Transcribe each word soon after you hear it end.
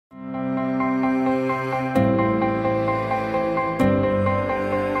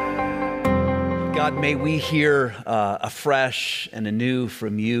God, may we hear afresh and anew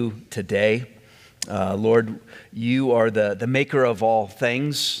from you today. Lord, you are the maker of all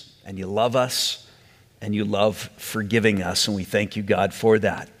things, and you love us, and you love forgiving us, and we thank you, God, for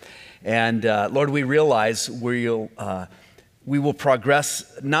that. And Lord, we realize we will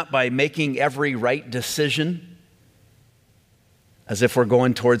progress not by making every right decision as if we're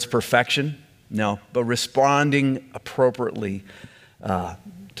going towards perfection, no, but responding appropriately to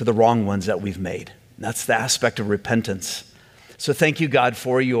the wrong ones that we've made. And that's the aspect of repentance. So thank you, God,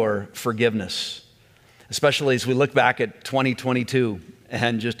 for your forgiveness, especially as we look back at 2022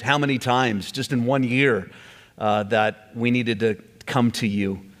 and just how many times, just in 1 year, that we needed to come to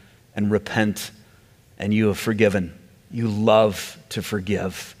you and repent, and you have forgiven. You love to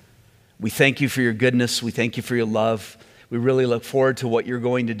forgive. We thank you for your goodness. We thank you for your love. We really look forward to what you're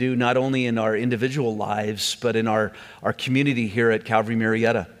going to do, not only in our individual lives, but in our community here at Calvary,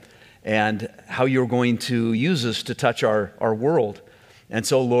 Murrieta, and how you're going to use us to touch our world. And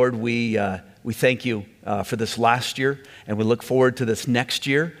so, Lord, we thank you for this last year, and we look forward to this next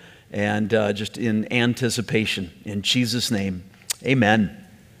year, and just in anticipation. In Jesus' name, amen.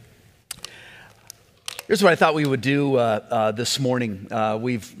 Here's what I thought we would do this morning.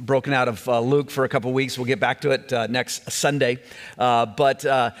 We've broken out of Luke for a couple weeks. We'll get back to it next Sunday.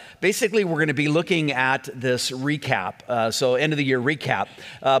 But basically, we're going to be looking at this recap, so end of the year recap.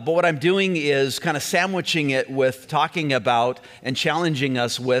 But what I'm doing is kind of sandwiching it with talking about and challenging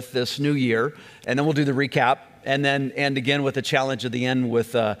us with this new year. And then we'll do the recap. And then end again with a challenge at the end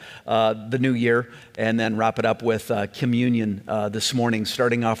with the new year, and then wrap it up with communion this morning,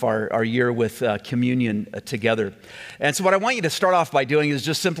 starting off our year with communion together. And so what I want you to start off by doing is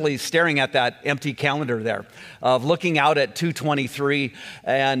just simply staring at that empty calendar there, of looking out at 2023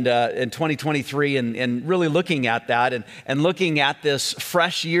 and 2023 and really looking at that and looking at this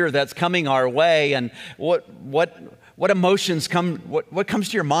fresh year that's coming our way, and what emotions come, what comes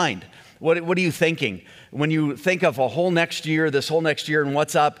to your mind? What are you thinking? When you think of this whole next year and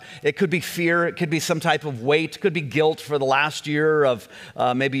what's up, it could be fear, it could be some type of weight, it could be guilt for the last year of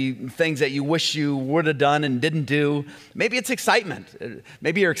maybe things that you wish you would have done and didn't do. Maybe it's excitement.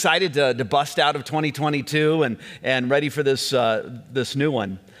 Maybe you're excited to bust out of 2022 and ready for this new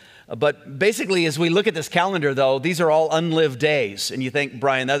one. But basically, as we look at this calendar, though, these are all unlived days. And you think,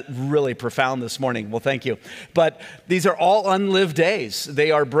 Brian, that's really profound this morning. Well, thank you. But these are all unlived days.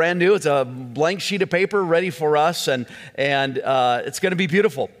 They are brand new. It's a blank sheet of paper ready for us, and it's going to be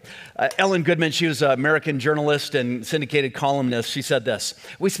beautiful. Ellen Goodman, she was an American journalist and syndicated columnist. She said this: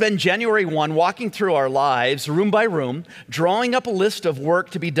 "We spend January 1 walking through our lives, room by room, drawing up a list of work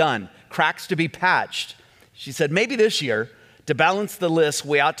to be done, cracks to be patched." She said, maybe this year, to balance the list,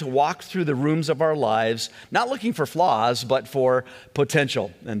 we ought to walk through the rooms of our lives, not looking for flaws, but for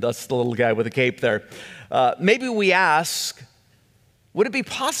potential. And that's the little guy with the cape there. Maybe we ask, would it be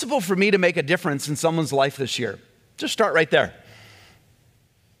possible for me to make a difference in someone's life this year? Just start right there.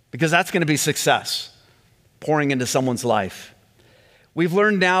 Because that's going to be success, pouring into someone's life. We've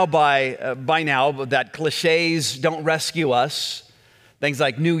learned now by now that cliches don't rescue us. Things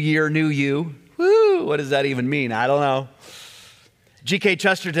like new year, new you. Woo, what does that even mean? I don't know. G.K.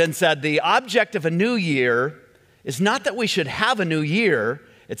 Chesterton said, the object of a new year is not that we should have a new year,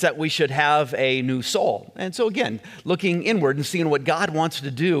 it's that we should have a new soul. And so again, looking inward and seeing what God wants to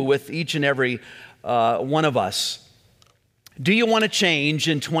do with each and every one of us. Do you want to change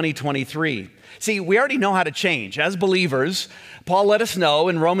in 2023? See, we already know how to change. As believers, Paul let us know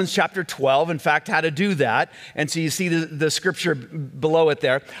in Romans chapter 12, in fact, how to do that. And so you see the scripture below it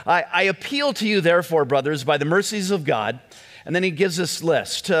there. I appeal to you, therefore, brothers, by the mercies of God. And then he gives this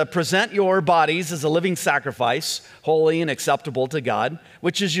list: to present your bodies as a living sacrifice, holy and acceptable to God,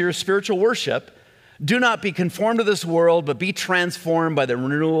 which is your spiritual worship. Do not be conformed to this world, but be transformed by the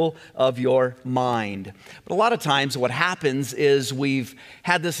renewal of your mind. But a lot of times what happens is we've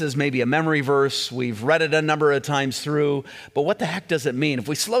had this as maybe a memory verse, we've read it a number of times through, but what the heck does it mean? If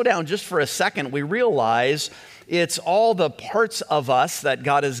we slow down just for a second, we realize it's all the parts of us that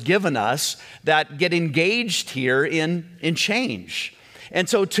God has given us that get engaged here in change. And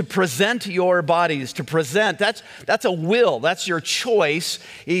so to present your bodies, that's a will, that's your choice.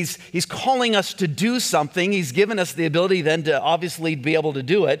 He's calling us to do something. He's given us the ability then to obviously be able to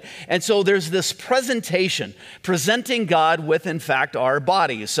do it. And so there's this presentation, presenting God with, in fact, our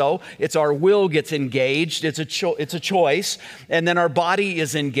bodies. So it's our will gets engaged, it's a choice, and then our body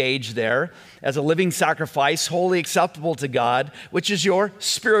is engaged there as a living sacrifice, wholly acceptable to God, which is your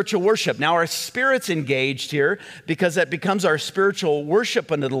spiritual worship. Now our spirit's engaged here because that becomes our spiritual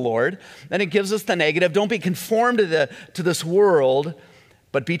worship unto the Lord. Then it gives us the negative. Don't be conformed to this world,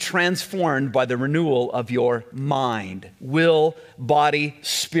 but be transformed by the renewal of your mind. Will, body,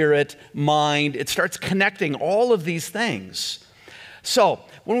 spirit, mind. It starts connecting all of these things. So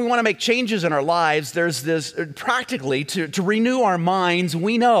when we want to make changes in our lives, there's this, practically, to renew our minds,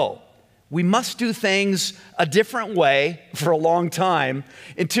 we know we must do things a different way for a long time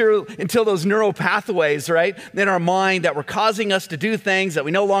until those neural pathways, right, in our mind that were causing us to do things that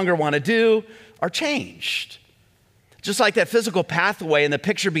we no longer want to do are changed. Just like that physical pathway in the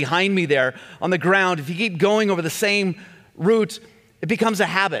picture behind me there on the ground, if you keep going over the same route, it becomes a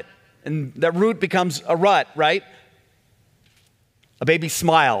habit, and that route becomes a rut, right? A baby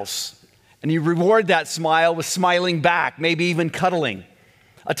smiles, and you reward that smile with smiling back, maybe even cuddling.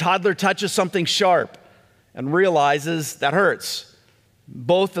 A toddler touches something sharp and realizes that hurts.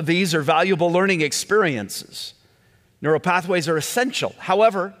 Both of these are valuable learning experiences. Neural pathways are essential.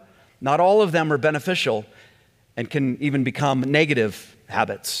 However, not all of them are beneficial and can even become negative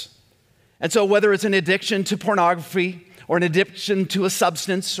habits. And so whether it's an addiction to pornography, or an addiction to a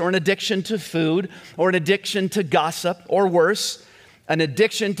substance, or an addiction to food, or an addiction to gossip, or worse, an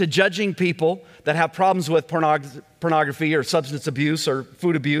addiction to judging people that have problems with pornography or substance abuse or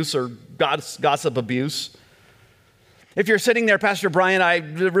food abuse or gossip abuse. If you're sitting there, Pastor Brian, I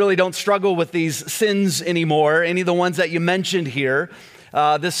really don't struggle with these sins anymore, any of the ones that you mentioned here.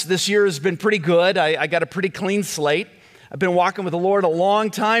 This year has been pretty good. I got a pretty clean slate. I've been walking with the Lord a long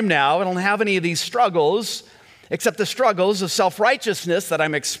time now. I don't have any of these struggles, except the struggles of self-righteousness that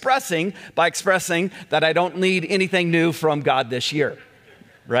I'm expressing by expressing that I don't need anything new from God this year,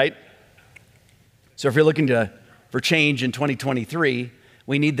 right? So if you're looking for change in 2023,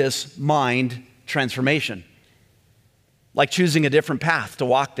 we need this mind transformation, like choosing a different path to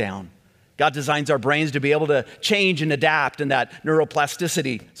walk down. God designs our brains to be able to change and adapt in that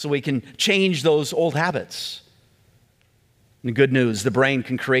neuroplasticity so we can change those old habits. And the good news, the brain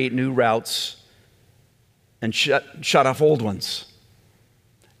can create new routes and shut off old ones.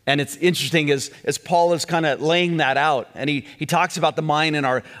 And it's interesting as Paul is kind of laying that out, and he talks about the mind and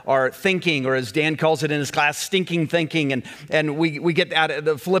our thinking, or as Dan calls it in his class, stinking thinking. And we get at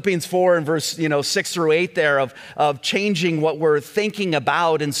the Philippians 4 and verse 6 through 8 there of changing what we're thinking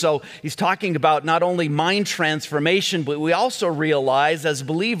about. And so he's talking about not only mind transformation, but we also realize as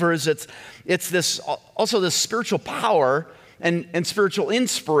believers it's this also this spiritual power and spiritual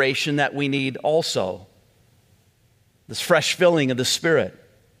inspiration that we need also. This fresh filling of the Spirit.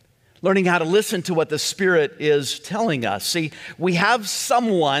 Learning how to listen to what the Spirit is telling us. See, we have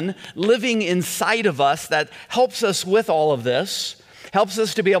someone living inside of us that helps us with all of this, helps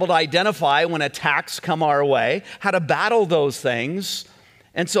us to be able to identify when attacks come our way, how to battle those things.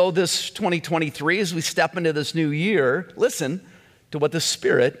 And so this 2023, as we step into this new year, listen to what the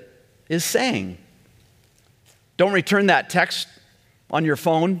Spirit is saying. Don't return that text on your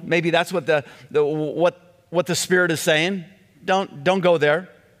phone. Maybe that's what what the Spirit is saying. Don't go there.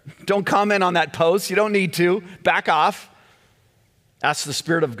 Don't comment on that post. You don't need to. Back off. Ask the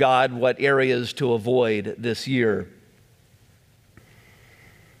Spirit of God what areas to avoid this year.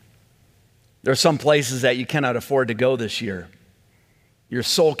 There are some places that you cannot afford to go this year. Your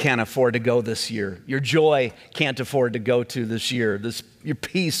soul can't afford to go this year. Your joy can't afford to go to this year. Your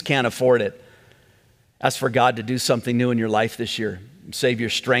peace can't afford it. Ask for God to do something new in your life this year. Save your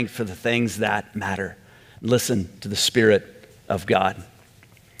strength for the things that matter. Listen to the Spirit of God.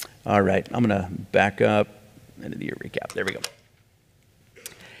 All right, I'm going to back up into the year recap. There we go.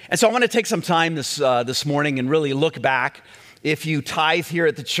 And so I want to take some time this morning and really look back. If you tithe here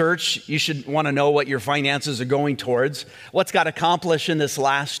at the church, you should want to know what your finances are going towards, what's got accomplished in this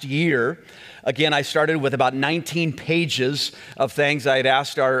last year. Again, I started with about 19 pages of things. I had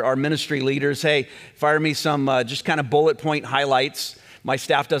asked our ministry leaders, hey, fire me some just kind of bullet point highlights. My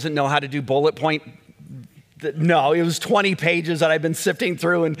staff doesn't know how to do bullet point. No, it was 20 pages that I've been sifting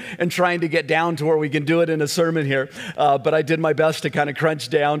through and trying to get down to where we can do it in a sermon here. But I did my best to kind of crunch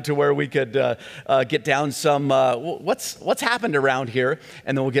down to where we could get down some, what's happened around here,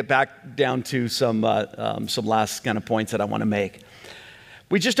 and then we'll get back down to some last kind of points that I want to make.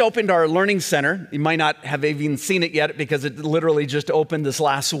 We just opened our learning center. You might not have even seen it yet because it literally just opened this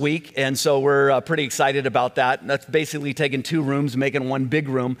last week. And so we're pretty excited about that. That's basically taking 2 rooms, making one big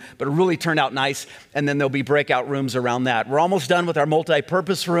room, but it really turned out nice. And then there'll be breakout rooms around that. We're almost done with our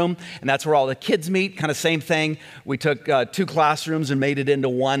multi-purpose room, and that's where all the kids meet, kind of same thing. We took 2 classrooms and made it into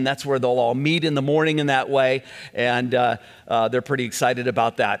one. That's where they'll all meet in the morning in that way. And they're pretty excited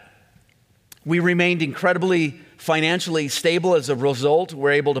about that. We remained incredibly financially stable as a result.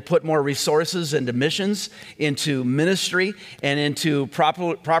 We're able to put more resources into missions, into ministry, and into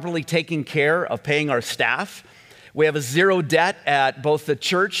properly taking care of paying our staff. We have a zero debt at both the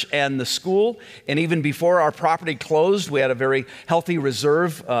church and the school. And even before our property closed, we had a very healthy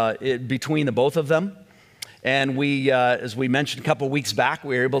reserve between the both of them. And we, as we mentioned a couple of weeks back,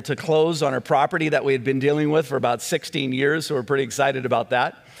 we were able to close on our property that we had been dealing with for about 16 years. So we're pretty excited about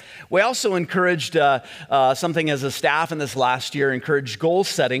that. We also encouraged something as a staff in this last year, encouraged goal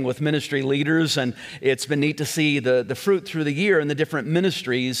setting with ministry leaders. And it's been neat to see the fruit through the year and the different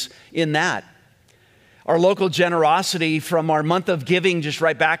ministries in that. Our local generosity from our month of giving just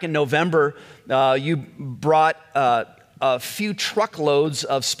right back in November, you brought a few truckloads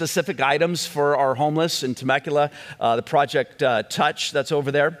of specific items for our homeless in Temecula, the Project Touch that's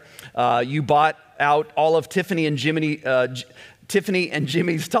over there. You bought out all of Tiffany and Jimmy's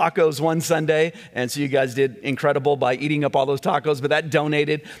tacos one Sunday, and so you guys did incredible by eating up all those tacos, but that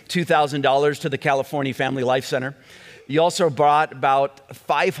donated $2,000 to the California Family Life Center. You also brought about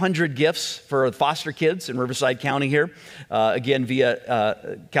 500 gifts for foster kids in Riverside County here, again,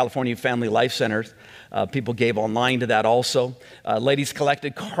 via California Family Life Center. People gave online to that also. Ladies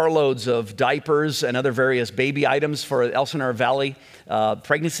collected carloads of diapers and other various baby items for Elsinore Valley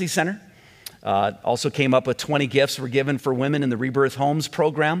Pregnancy Center. Also came up with 20 gifts were given for women in the Rebirth Homes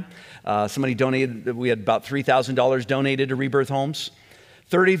program. Somebody donated, we had about $3,000 donated to Rebirth Homes.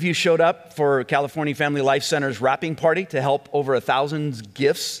 30 of you showed up for California Family Life Center's wrapping party to help over 1,000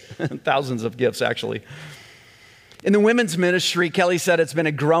 gifts, thousands of gifts actually. In the women's ministry, Kelly said it's been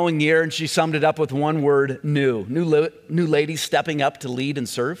a growing year, and she summed it up with one word, new. New ladies stepping up to lead and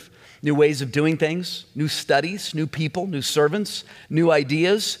serve, new ways of doing things, new studies, new people, new servants, new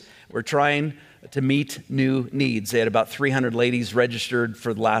ideas. We're trying to meet new needs. They had about 300 ladies registered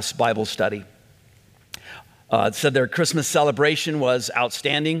for the last Bible study. Said their Christmas celebration was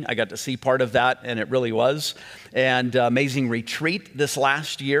outstanding. I got to see part of that, and it really was. And amazing retreat this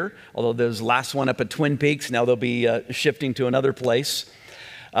last year, although there's the last one up at Twin Peaks. Now they'll be shifting to another place.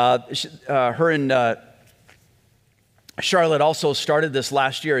 Her and Charlotte also started this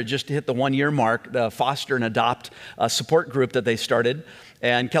last year, just to hit the 1 year mark, the Foster and Adopt support group that they started.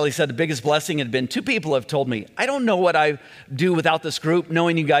 And Kelly said the biggest blessing had been 2 people have told me, I don't know what I do without this group.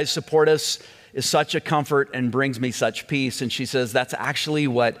 Knowing you guys support us is such a comfort and brings me such peace. And she says that's actually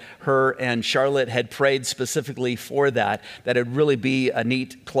what her and Charlotte had prayed specifically for, that it'd really be a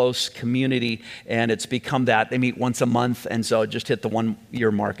neat, close community. And it's become that. They meet once a month. And so it just hit the 1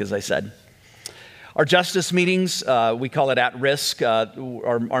 year mark, as I said. Our justice meetings, we call it At Risk,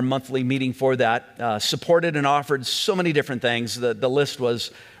 our monthly meeting for that, supported and offered so many different things. The list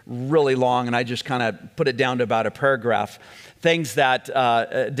was really long, and I just kind of put it down to about a paragraph. Things that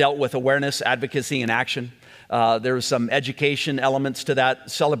dealt with awareness, advocacy, and action. There was some education elements to that,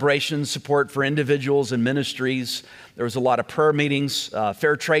 celebration, support for individuals and ministries. There was a lot of prayer meetings,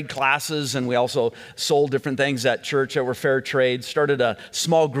 fair trade classes, and we also sold different things at church that were fair trade. Started a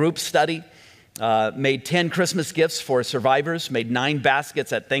small group study. Made 10 Christmas gifts for survivors, made 9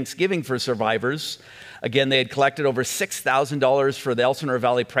 baskets at Thanksgiving for survivors. Again, they had collected over $6,000 for the Elsinore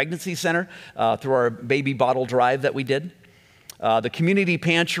Valley Pregnancy Center through our baby bottle drive that we did. The community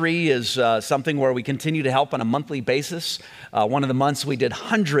pantry is something where we continue to help on a monthly basis. One of the months we did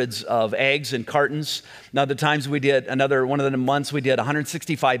hundreds of eggs in cartons. One of the months we did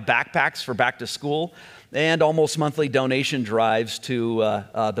 165 backpacks for back to school, and almost monthly donation drives to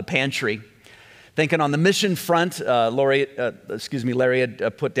the pantry. Thinking on the mission front, Larry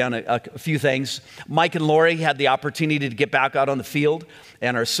had put down a few things. Mike and Lori had the opportunity to get back out on the field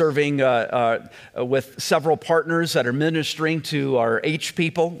and are serving with several partners that are ministering to our H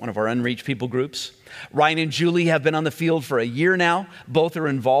people, one of our unreached people groups. Ryan and Julie have been on the field for a year now. Both are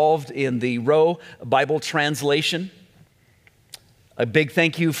involved in the Row Bible translation. A big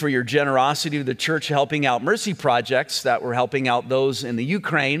thank you for your generosity to the church helping out mercy projects that were helping out those in the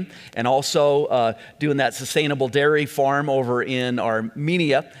Ukraine, and also doing that sustainable dairy farm over in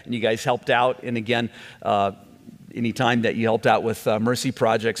Armenia. And you guys helped out. And again, anytime that you helped out with mercy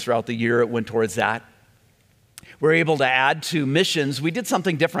projects throughout the year, it went towards that. We're able to add to missions. We did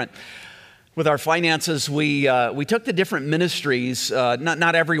something different. With our finances, we took the different ministries,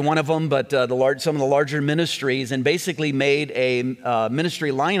 not every one of them, but some of the larger ministries, and basically made a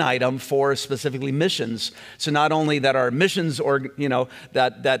ministry line item for specifically missions. So not only that our missions,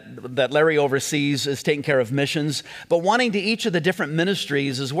 that Larry oversees is taking care of missions, but wanting to each of the different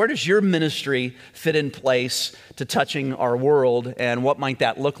ministries is, where does your ministry fit in place to touching our world, and what might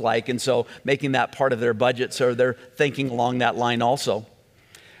that look like? And so making that part of their budget, so they're thinking along that line also.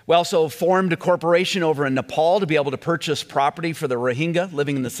 We also formed a corporation over in Nepal to be able to purchase property for the Rohingya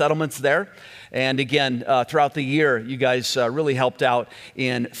living in the settlements there. And again, throughout the year, you guys really helped out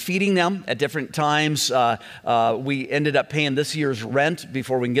in feeding them at different times. We ended up paying this year's rent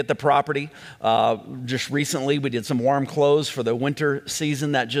before we can get the property. Just recently, we did some warm clothes for the winter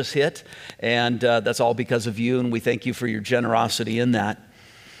season that just hit. And that's all because of you, and we thank you for your generosity in that.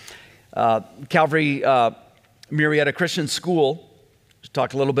 Calvary Murrieta Christian School,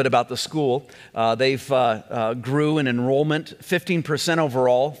 talked a little bit about the school. They've grew in enrollment 15%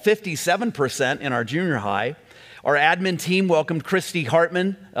 overall, 57% in our junior high. Our admin team welcomed Christy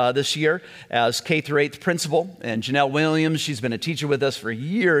Hartman this year as K through 8th principal, and Janelle Williams, she's been a teacher with us for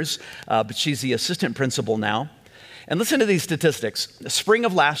years, but she's the assistant principal now. And listen to these statistics. The spring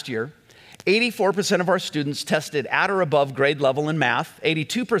of last year, 84% of our students tested at or above grade level in math,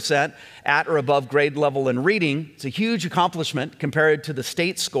 82% at or above grade level in reading. It's a huge accomplishment compared to the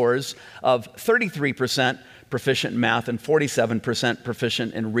state scores of 33% proficient in math and 47%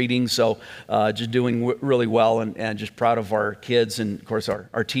 proficient in reading. So just doing really well, and just proud of our kids and, of course,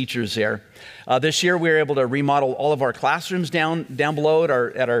 our teachers there. This year, we were able to remodel all of our classrooms down below at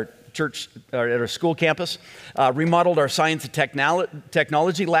our church, or at our school campus, remodeled our science and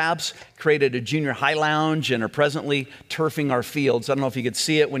technology labs, created a junior high lounge, and are presently turfing our fields. I don't know if you could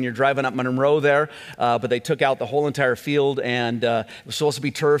see it when you're driving up Monroe there, but they took out the whole entire field, and it was supposed to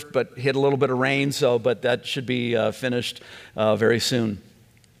be turfed, but hit a little bit of rain, but that should be finished very soon.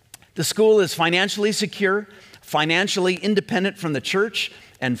 The school is financially secure, financially independent from the church,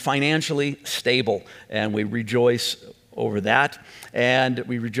 and financially stable, and we rejoice over that. And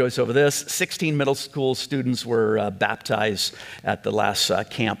we rejoice over this. 16 middle school students were baptized at the last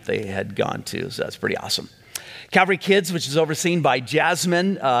camp they had gone to, so that's pretty awesome. Calvary Kids, which is overseen by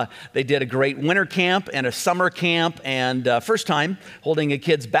Jasmine, they did a great winter camp and a summer camp, and first time holding a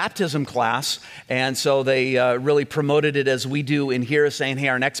kids' baptism class, and so they really promoted it as we do in here, saying, hey,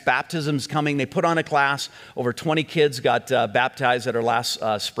 our next baptism's coming. They put on a class. Over 20 kids got baptized at our last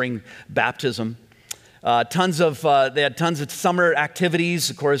spring baptism. They had tons of summer activities,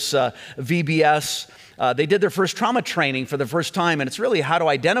 of course, VBS. They did their first trauma training for the first time, and it's really how to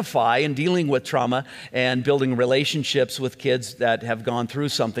identify and dealing with trauma and building relationships with kids that have gone through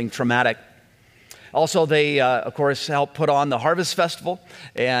something traumatic. Also, they, of course, helped put on the Harvest Festival,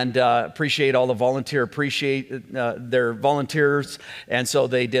 and appreciate all the their volunteers. And so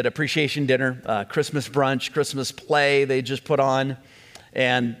they did appreciation dinner, Christmas brunch, Christmas play they just put on.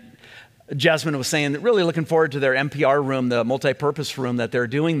 And Jasmine was saying that really looking forward to their MPR room, the multi-purpose room that they're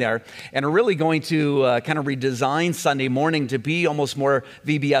doing there, and are really going to kind of redesign Sunday morning to be almost more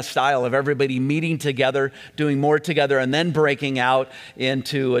VBS style of everybody meeting together, doing more together, and then breaking out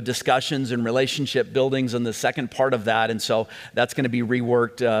into discussions and relationship buildings in the second part of that. And so that's going to be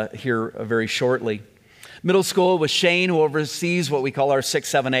reworked here very shortly. Middle school with Shane, who oversees what we call our 6,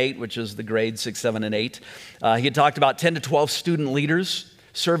 7, 8, which is the grades 6, 7, and 8. He had talked about 10 to 12 student leaders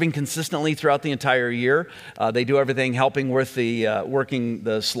serving consistently throughout the entire year. They do everything, helping with the working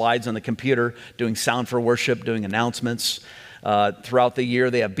the slides on the computer, doing sound for worship, doing announcements. Throughout the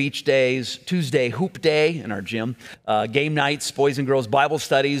year, they have beach days, Tuesday hoop day in our gym, game nights, boys and girls Bible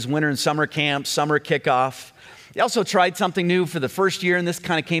studies, winter and summer camps, summer kickoff. They also tried something new for the first year, and this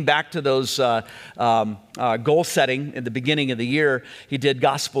kind of came back to those goal setting at the beginning of the year. He did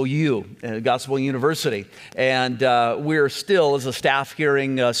Gospel U, Gospel University. And we're still, as a staff,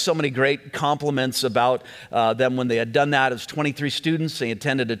 hearing so many great compliments about them when they had done that. It was 23 students. They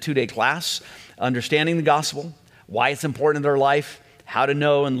attended a 2-day class, understanding the gospel, why it's important in their life, how to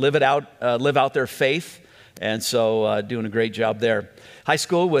know and live out their faith. And so doing a great job there. High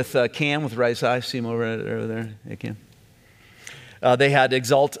school with Cam with Rise High. See him over there. Hey, Cam. They had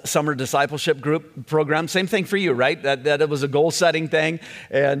Exalt Summer Discipleship Group program. Same thing for you, right? That it was a goal-setting thing.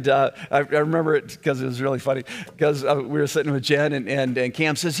 And I remember it because it was really funny. Because we were sitting with Jen, and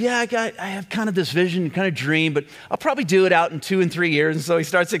Cam says, yeah, I have kind of this vision, kind of dream, but I'll probably do it out in 2 and 3 years. And so he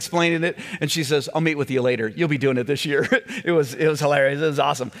starts explaining it, and she says, I'll meet with you later. You'll be doing it this year. It was hilarious. It was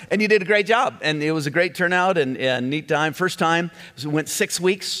awesome. And you did a great job. And it was a great turnout and neat time. First time, we went 6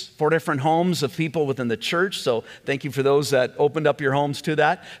 weeks, 4 different homes of people within the church. So thank you for those that opened up your homes to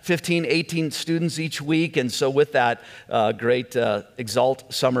that. 15, 18 students each week. And so with that, great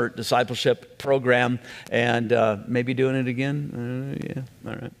Exalt Summer Discipleship program, and maybe doing it again.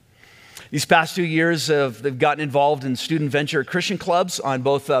 Yeah, all right. These past 2 years, they've gotten involved in student venture Christian clubs on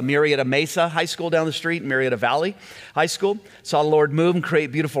both Murrieta Mesa High School down the street and Murrieta Valley High School. Saw the Lord move and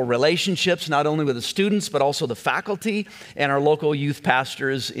create beautiful relationships, not only with the students, but also the faculty and our local youth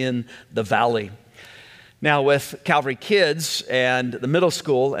pastors in the valley. Now with Calvary Kids and the middle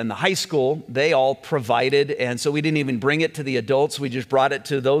school and the high school, they all provided, and so we didn't even bring it to the adults, we just brought it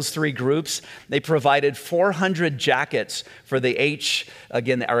to those three groups. They provided 400 jackets for the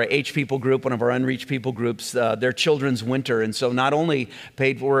our H people group, one of our unreached people groups, their children's winter. And so not only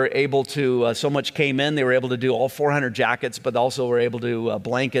were able to, so much came in, they were able to do all 400 jackets, but also were able to do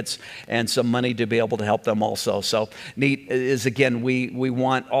blankets and some money to be able to help them also. So neat is, again, we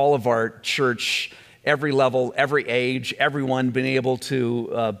want all of our church, every level, every age, everyone being able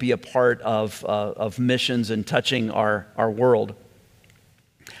to be a part of missions and touching our world.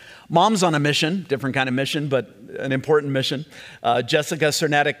 Mom's on a mission, different kind of mission, but an important mission. Jessica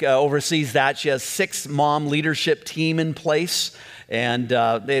Cernetic oversees that. She has 6 mom leadership team in place. And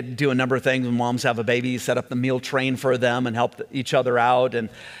they do a number of things. When moms have a baby, set up the meal train for them and help each other out.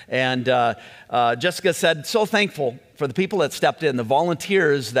 And Jessica said, so thankful for the people that stepped in, the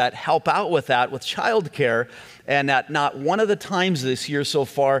volunteers that help out with that, with childcare. And at not one of the times this year so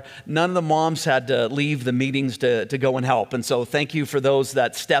far, none of the moms had to leave the meetings to go and help. And so thank you for those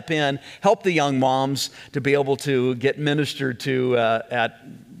that step in, help the young moms to be able to get ministered to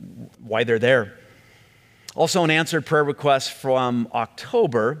while they're there. Also, an answered prayer request from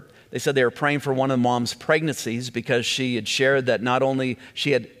October. They said they were praying for one of the mom's pregnancies because she had shared that not only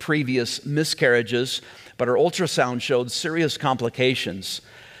she had previous miscarriages, but her ultrasound showed serious complications.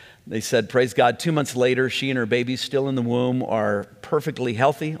 They said, praise God, 2 months later, she and her baby still in the womb are perfectly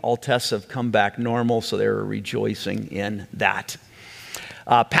healthy. All tests have come back normal, so they're rejoicing in that.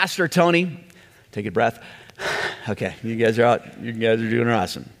 Pastor Tony, take a breath. Okay, you guys are out. You guys are doing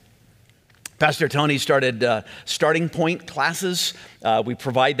awesome. Pastor Tony started starting point classes. We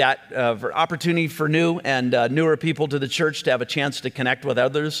provide that for opportunity for new and newer people to the church to have a chance to connect with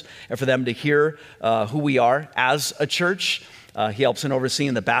others and for them to hear who we are as a church. He helps in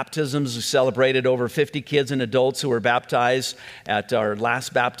overseeing the baptisms. We celebrated over 50 kids and adults who were baptized at our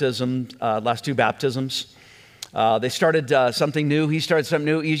last 2 baptisms. They started something new. He started something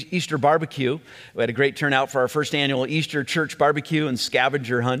new, Easter barbecue. We had a great turnout for our first annual Easter church barbecue and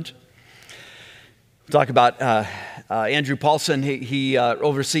scavenger hunt. Talk about Andrew Paulson. He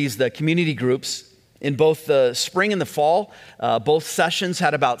oversees the community groups. In both the spring and the fall, both sessions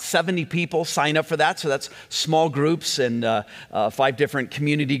had about 70 people sign up for that. So that's small groups and 5 different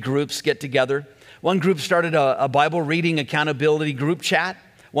community groups get together. One group started a Bible reading accountability group chat.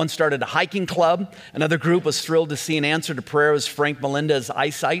 One started a hiking club. Another group was thrilled to see an answer to prayer as Frank Melinda's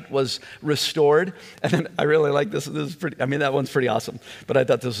eyesight was restored. And then I really like this. This is pretty, that one's pretty awesome, but I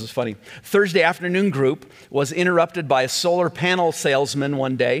thought this was funny. Thursday afternoon group was interrupted by a solar panel salesman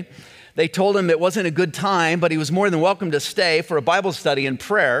one day. They told him it wasn't a good time, but he was more than welcome to stay for a Bible study and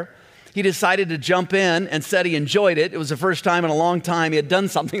prayer. He decided to jump in and said he enjoyed it. It was the first time in a long time he had done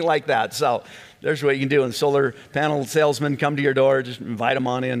something like that. So there's what you can do. When solar panel salesmen come to your door, just invite them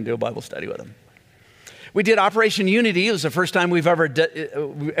on in and do a Bible study with them. We did Operation Unity. It was the first time we've ever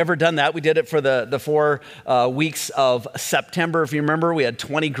done that. We did it for the 4 weeks of September. If you remember, we had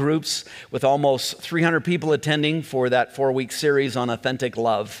 20 groups with almost 300 people attending for that 4-week series on authentic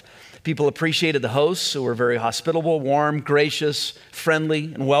love. People appreciated the hosts who were very hospitable, warm, gracious,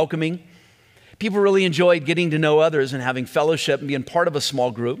 friendly, and welcoming. People really enjoyed getting to know others and having fellowship and being part of a small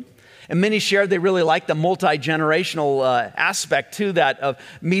group. And many shared they really liked the multi-generational aspect to that of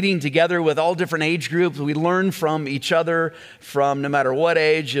meeting together with all different age groups. We learned from each other from no matter what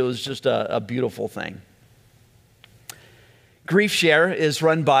age. It was just a beautiful thing. Grief Share is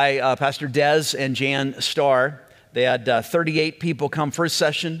run by Pastor Des and Jan Starr. They had 38 people come first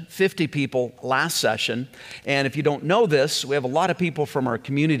session, 50 people last session. And if you don't know this, we have a lot of people from our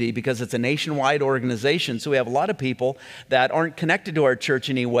community because it's a nationwide organization. So we have a lot of people that aren't connected to our church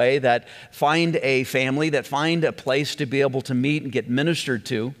in any way, that find a family, that find a place to be able to meet and get ministered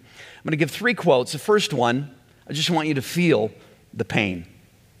to. I'm going to give 3 quotes. The first one, I just want you to feel the pain.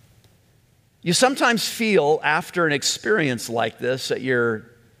 You sometimes feel after an experience like this that you're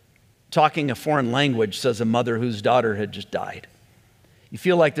talking a foreign language, says a mother whose daughter had just died. You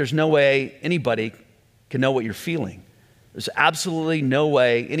feel like there's no way anybody can know what you're feeling. There's absolutely no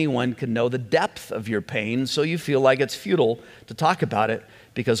way anyone can know the depth of your pain, so you feel like it's futile to talk about it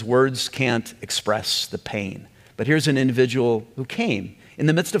because words can't express the pain. But here's an individual who came in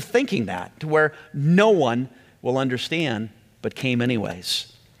the midst of thinking that, to where no one will understand, but came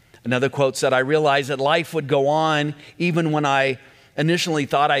anyways. Another quote said, I realized that life would go on even when I initially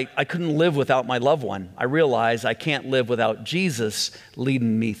thought I couldn't live without my loved one. I realized I can't live without Jesus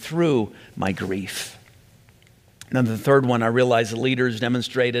leading me through my grief. And then the third one, I realized the leaders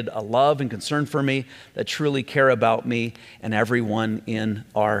demonstrated a love and concern for me that truly care about me and everyone in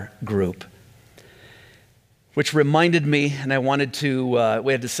our group. which reminded me, and I wanted to,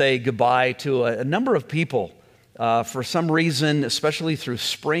 we had to say goodbye to a number of people. For some reason, especially through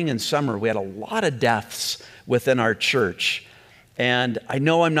spring and summer, we had a lot of deaths within our church. And I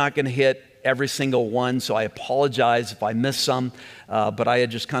know I'm not going to hit every single one, so I apologize if I miss some. But I had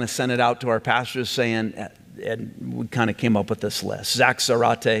just kind of sent it out to our pastors saying, and we kind of came up with this list. Zach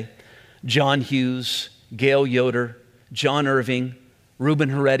Zarate, John Hughes, Gail Yoder, John Irving, Ruben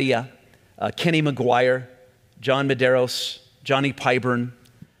Heredia, Kenny McGuire, John Medeiros, Johnny Pyburn,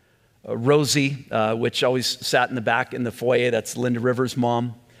 Rosie, which always sat in the back in the foyer, that's Linda Rivers'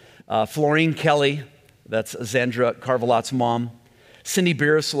 mom, Florine Kelly, that's Zandra Carvalot's mom, Cindy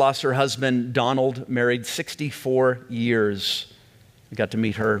Bierce lost her husband, Donald, married 64 years. I got to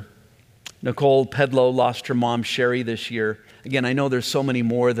meet her. Nicole Pedlow lost her mom, Sherry, this year. Again, I know there's so many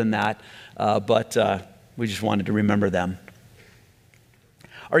more than that, but we just wanted to remember them.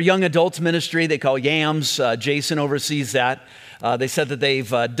 Our young adults ministry, they call YAMS. Jason oversees that. They said that they've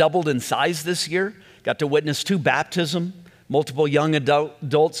doubled in size this year. Got to witness 2 baptisms, multiple young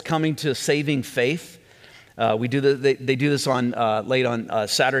adults coming to saving faith. They do this on late on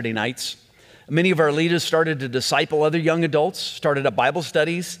Saturday nights. Many of our leaders started to disciple other young adults, started up Bible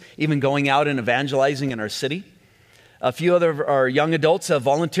studies, even going out and evangelizing in our city. A few other of our young adults have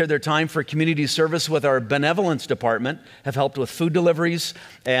volunteered their time for community service with our benevolence department, have helped with food deliveries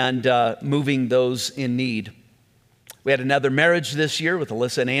and moving those in need. We had another marriage this year with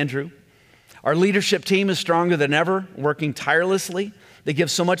Alyssa and Andrew. Our leadership team is stronger than ever, working tirelessly. They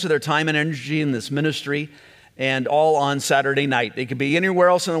give so much of their time and energy in this ministry, and all on Saturday night. They could be anywhere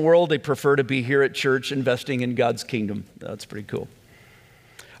else in the world. They prefer to be here at church, investing in God's kingdom. That's pretty cool.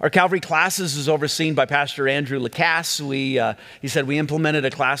 Our Calvary classes is overseen by Pastor Andrew Lacasse. He said we implemented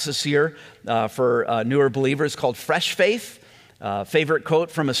a class this year for newer believers called Fresh Faith. Favorite quote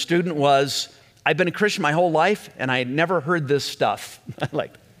from a student was, "I've been a Christian my whole life, and I had never heard this stuff."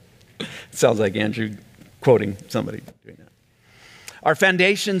 Like, it sounds like Andrew quoting somebody doing that. Our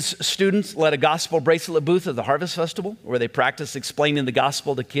Foundations students led a gospel bracelet booth at the Harvest Festival, where they practiced explaining the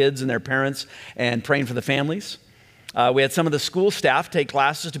gospel to kids and their parents and praying for the families. We had some of the school staff take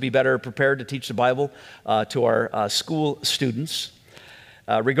classes to be better prepared to teach the Bible to our school students.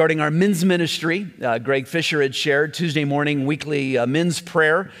 Regarding our men's ministry, Greg Fisher had shared Tuesday morning weekly men's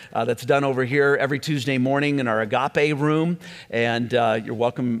prayer that's done over here every Tuesday morning in our Agape room, and you're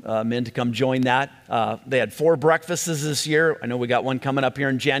welcome, men, to come join that. They had 4 breakfasts this year. I know we got one coming up here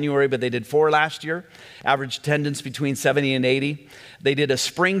in January, but they did 4 last year. Average attendance between 70 and 80. They did a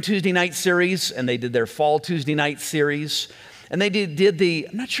spring Tuesday night series, and they did their fall Tuesday night series. And they did the,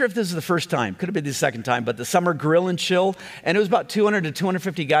 I'm not sure if this is the first time, could have been the second time, but the summer grill and chill. And it was about 200 to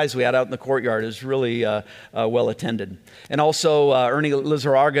 250 guys we had out in the courtyard. It was really well attended. And also, Ernie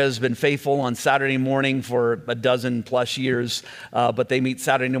Lizarraga has been faithful on Saturday morning for a dozen plus years. But they meet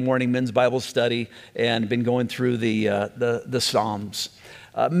Saturday morning men's Bible study and been going through the Psalms.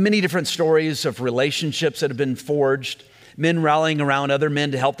 Many different stories of relationships that have been forged, men rallying around other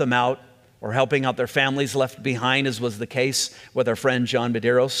men to help them out, or helping out their families left behind, as was the case with our friend John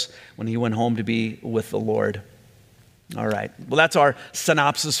Medeiros when he went home to be with the Lord. All right. Well, that's our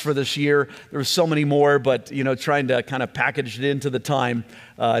synopsis for this year. There were so many more, but trying to kind of package it into the time,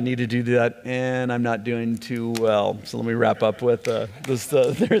 I need to do that, and I'm not doing too well. So let me wrap up with this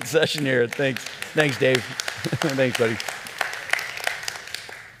third session here. Thanks, Dave. Thanks, buddy.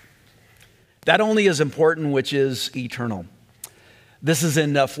 That only is important, which is eternal. This is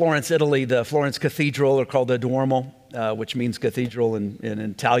in Florence, Italy, the Florence Cathedral, or called the Duomo, which means cathedral in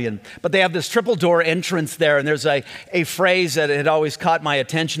Italian. But they have this triple door entrance there, and there's a phrase that had always caught my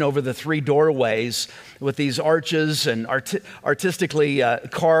attention over the 3 doorways with these arches and artistically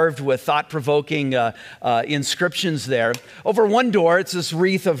carved with thought-provoking inscriptions there. Over one door, it's this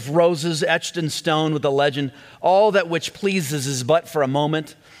wreath of roses etched in stone with the legend, "All that which pleases is but for a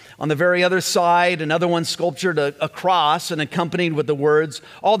moment." On the very other side, another one sculptured a cross and accompanied with the words,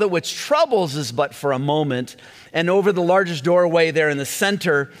 "All that which troubles is but for a moment." And over the largest doorway there in the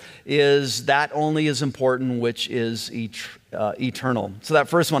center is "That only is important, which is eternal." So that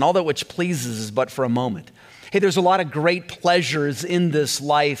first one, all that which pleases is but for a moment. Hey, there's a lot of great pleasures in this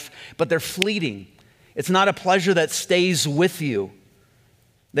life, but they're fleeting. It's not a pleasure that stays with you.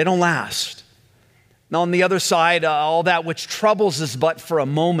 They don't last. Now, on the other side, all that which troubles is but for a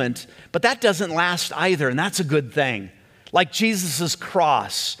moment, but that doesn't last either, and that's a good thing. Like Jesus'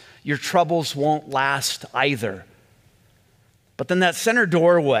 cross, your troubles won't last either. But then that center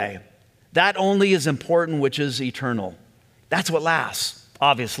doorway, that only is important, which is eternal. That's what lasts.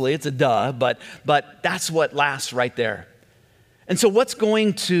 Obviously, it's a duh, but that's what lasts right there. And so what's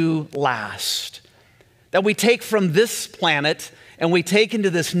going to last? that we take from this planet and we take into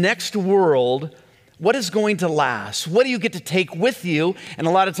this next world, what is going to last? What do you get to take with you? And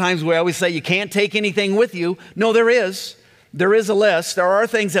a lot of times we always say you can't take anything with you. No, there is. There is a list. There are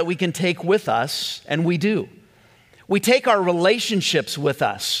things that we can take with us, and we do. We take our relationships with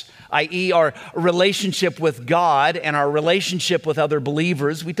us, i.e. our relationship with God and our relationship with other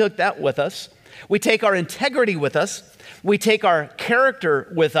believers. We took that with us. We take our integrity with us. We take our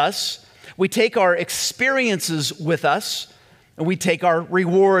character with us. We take our experiences with us. And we take our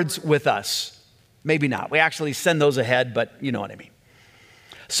rewards with us. Maybe not. We actually send those ahead, but you know what I mean.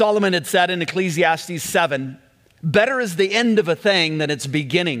 Solomon had said in Ecclesiastes 7, better is the end of a thing than its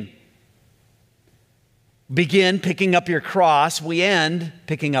beginning. Begin picking up your cross, we end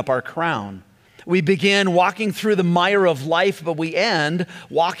picking up our crown. We begin walking through the mire of life, but we end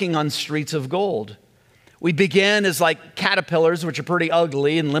walking on streets of gold. We begin as like caterpillars, which are pretty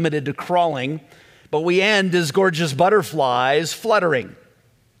ugly and limited to crawling, but we end as gorgeous butterflies fluttering.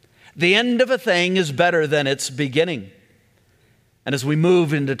 The end of a thing is better than its beginning. And as we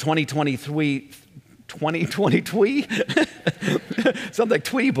move into 2023, sounds like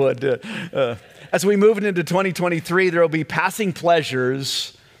twee, but as we move into 2023, there will be passing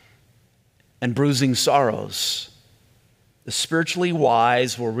pleasures and bruising sorrows. The spiritually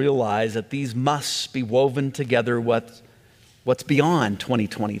wise will realize that these must be woven together with what's beyond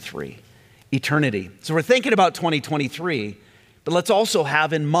 2023, eternity. So we're thinking about 2023, but let's also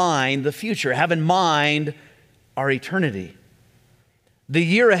have in mind the future, have in mind our eternity. The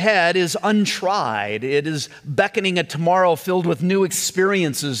year ahead is untried. It is beckoning a tomorrow filled with new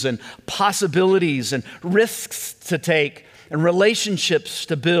experiences and possibilities and risks to take and relationships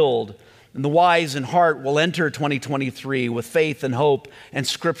to build. And the wise in heart will enter 2023 with faith and hope and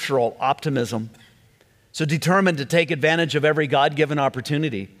scriptural optimism. So determined to take advantage of every God-given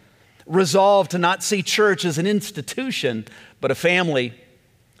opportunity. Resolve to not see church as an institution, but a family.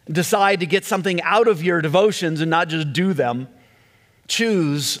 Decide to get something out of your devotions and not just do them.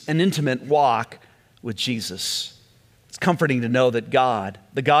 Choose an intimate walk with Jesus. It's comforting to know that God,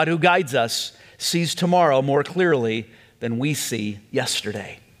 the God who guides us, sees tomorrow more clearly than we see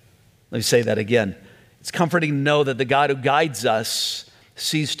yesterday. Let me say that again. It's comforting to know that the God who guides us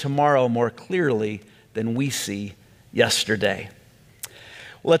sees tomorrow more clearly than we see yesterday.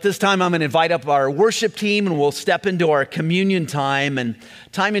 Well, at this time, I'm going to invite up our worship team and we'll step into our communion time. And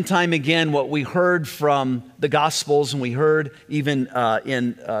time again, what we heard from the Gospels and we heard even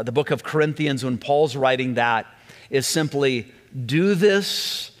in the book of Corinthians when Paul's writing that is simply, do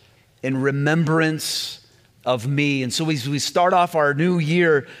this in remembrance of me. And so we start off our new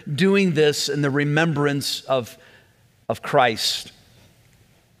year doing this in the remembrance of Christ.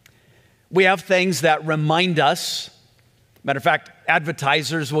 We have things that remind us. Matter of fact,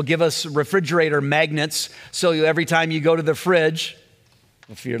 advertisers will give us refrigerator magnets, so every time you go to the fridge,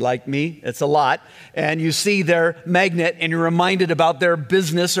 if you're like me, it's a lot, and you see their magnet and you're reminded about their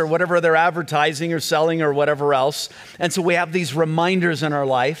business or whatever they're advertising or selling or whatever else. And so we have these reminders in our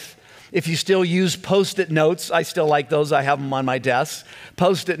life. If you still use Post-it notes, I still like those. I have them on my desk.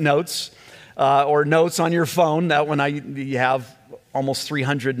 Post-it notes or notes on your phone. That one you have almost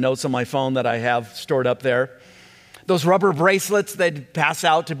 300 notes on my phone that I have stored up there. Those rubber bracelets they'd pass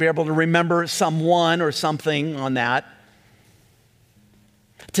out to be able to remember someone or something on that.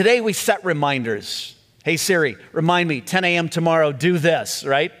 Today we set reminders. Hey Siri, remind me, 10 a.m. tomorrow, do this,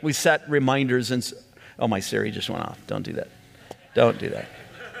 right? We set reminders and, oh, my Siri just went off. Don't do that. Don't do that.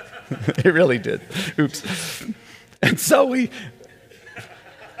 It really did. Oops. And so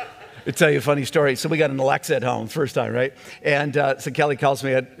I'll tell you a funny story. So we got an Alexa at home, first time, right? And so Kelly calls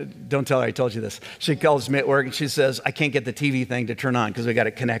me, don't tell her I told you this. She calls me at work and she says, I can't get the TV thing to turn on because we got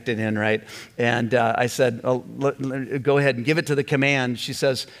it connected in, right? And I said, oh, go ahead and give it to the command. She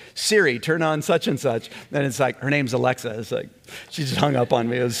says, Siri, turn on such and such. And it's like, her name's Alexa. It's like, she just hung up on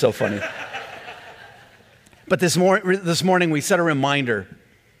me. It was so funny. But this morning we set a reminder,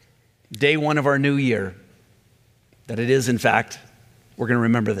 day one of our new year, that it is, in fact, we're going to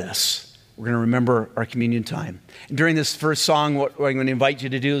remember this. We're going to remember our communion time. And during this first song, what I'm going to invite you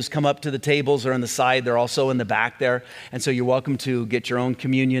to do is come up to the tables. They're on the side. They're also in the back there. And so you're welcome to get your own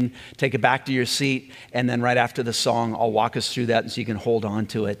communion, take it back to your seat, and then right after the song, I'll walk us through that so you can hold on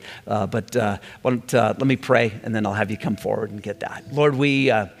to it. Let me pray, and then I'll have you come forward and get that. Lord,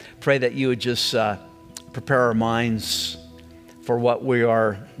 we pray that you would just prepare our minds for what we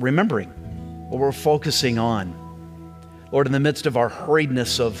are remembering, what we're focusing on. Lord, in the midst of our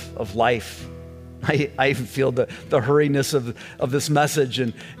hurriedness of life, I even feel the hurriedness of this message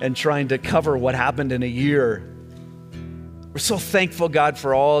and trying to cover what happened in a year. We're so thankful, God,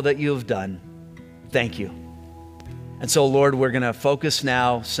 for all that you have done. Thank you. And so, Lord, we're going to focus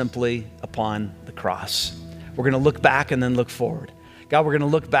now simply upon the cross. We're going to look back and then look forward. God, we're going to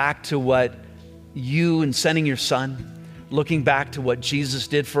look back to what you in sending your son, looking back to what Jesus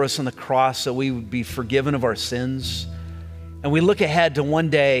did for us on the cross so we would be forgiven of our sins. And we look ahead to one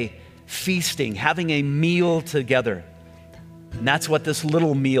day feasting, having a meal together. And that's what this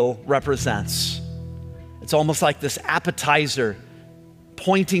little meal represents. It's almost like this appetizer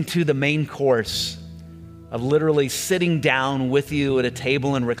pointing to the main course of literally sitting down with you at a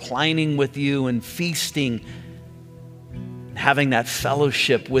table and reclining with you and feasting, having that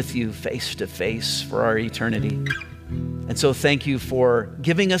fellowship with you face to face for our eternity. And so thank you for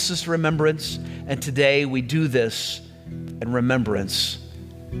giving us this remembrance. And today we do this in remembrance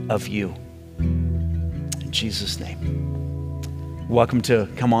of you. In Jesus' name. Welcome to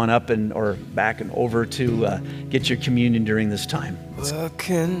come on up or back and over to get your communion during this time. What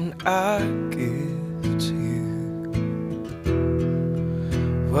can I give to you?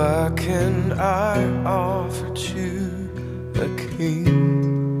 What can I offer to a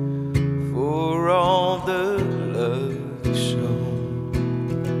king for all the love you show,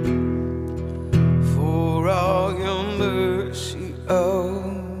 for all your mercy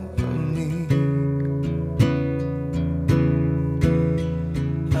over me?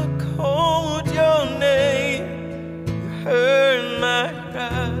 I called your name, you heard my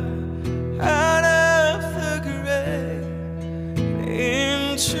cry, out of the grave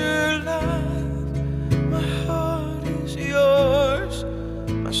into life. My heart is yours,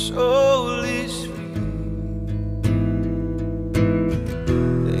 my soul is free.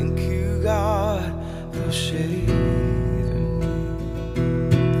 Thank you, God, for saving me.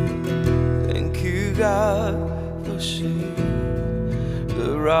 Thank you, God, for saving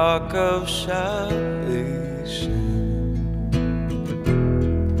the rock of salvation.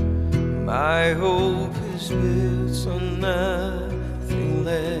 My hope is built on nothing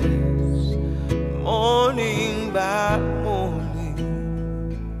less, morning by morning.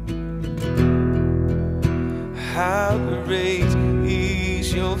 How great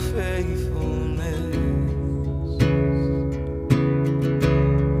is your faithfulness.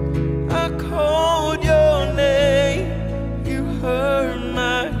 I called your name, you heard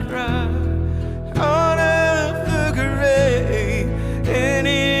my cry, out of the grave and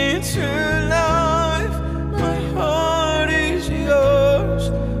into life. My heart is yours,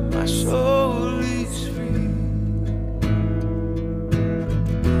 my soul is free.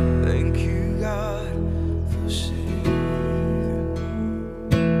 Thank you, God, for saving me.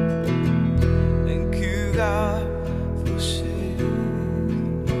 Thank you, God, for saving me.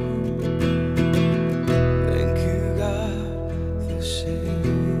 Thank you, God, for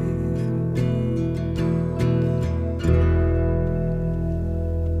saving me.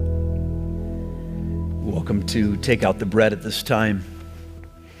 Welcome to take out the bread at this time.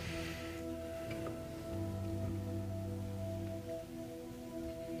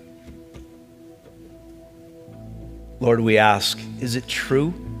 Lord, we ask, is it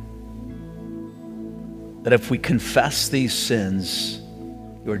true that if we confess these sins,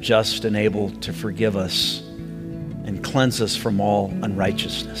 you are just and able to forgive us and cleanse us from all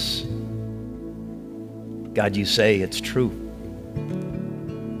unrighteousness? God, you say it's true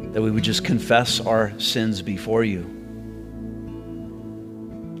that we would just confess our sins before you.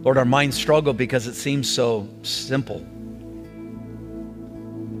 Lord, our minds struggle because it seems so simple.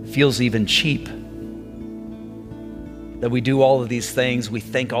 It feels even cheap that we do all of these things, we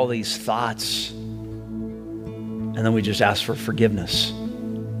think all these thoughts, and then we just ask for forgiveness.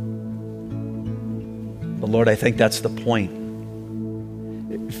 But Lord, I think that's the point.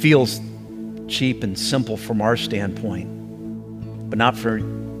 It feels cheap and simple from our standpoint, but not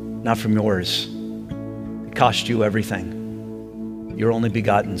from yours. It cost you everything. Your only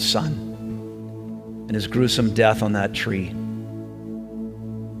begotten Son and his gruesome death on that tree.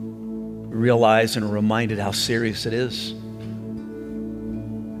 We realize and are reminded how serious it is,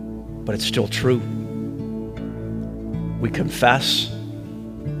 but it's still true. We confess,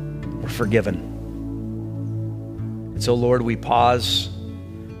 we're forgiven. And so, Lord, we pause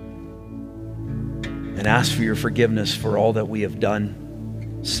and ask for your forgiveness for all that we have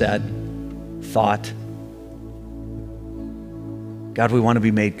done, said, thought. God, we want to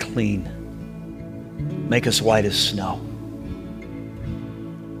be made clean. Make us white as snow.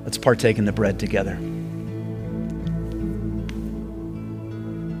 Let's partake in the bread together.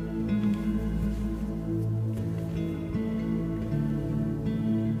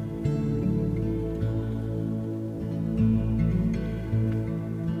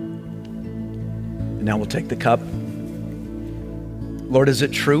 And now we'll take the cup. Lord, is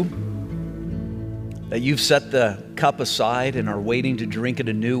it true that you've set the cup aside and are waiting to drink it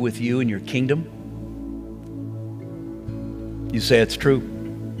anew with you in your kingdom. You say it's true.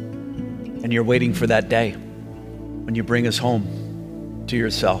 And you're waiting for that day when you bring us home to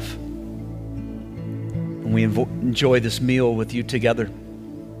yourself. And we enjoy this meal with you together. In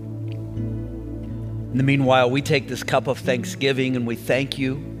the meanwhile, we take this cup of thanksgiving and we thank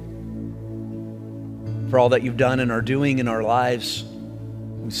you for all that you've done and are doing in our lives.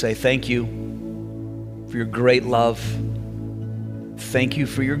 We say thank you for your great love. Thank you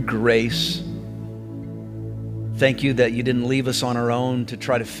for your grace. Thank you that you didn't leave us on our own to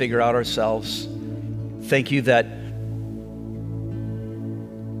try to figure out ourselves. Thank you that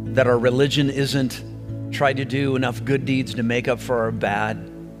our religion isn't trying to do enough good deeds to make up for our bad.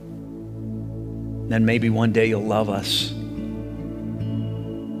 Then maybe one day you'll love us.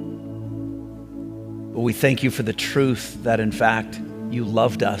 But we thank you for the truth that in fact you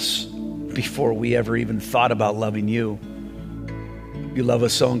loved us before we ever even thought about loving you. You love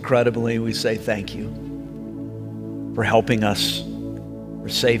us so incredibly. We say thank you for helping us, for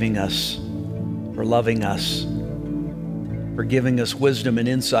saving us, for loving us, for giving us wisdom and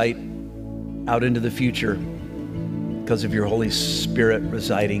insight out into the future because of your Holy Spirit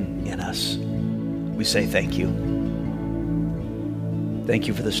residing in us. We say thank you. Thank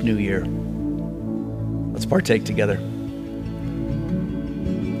you for this new year. Let's partake together.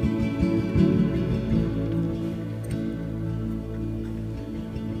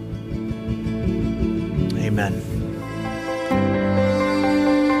 Amen.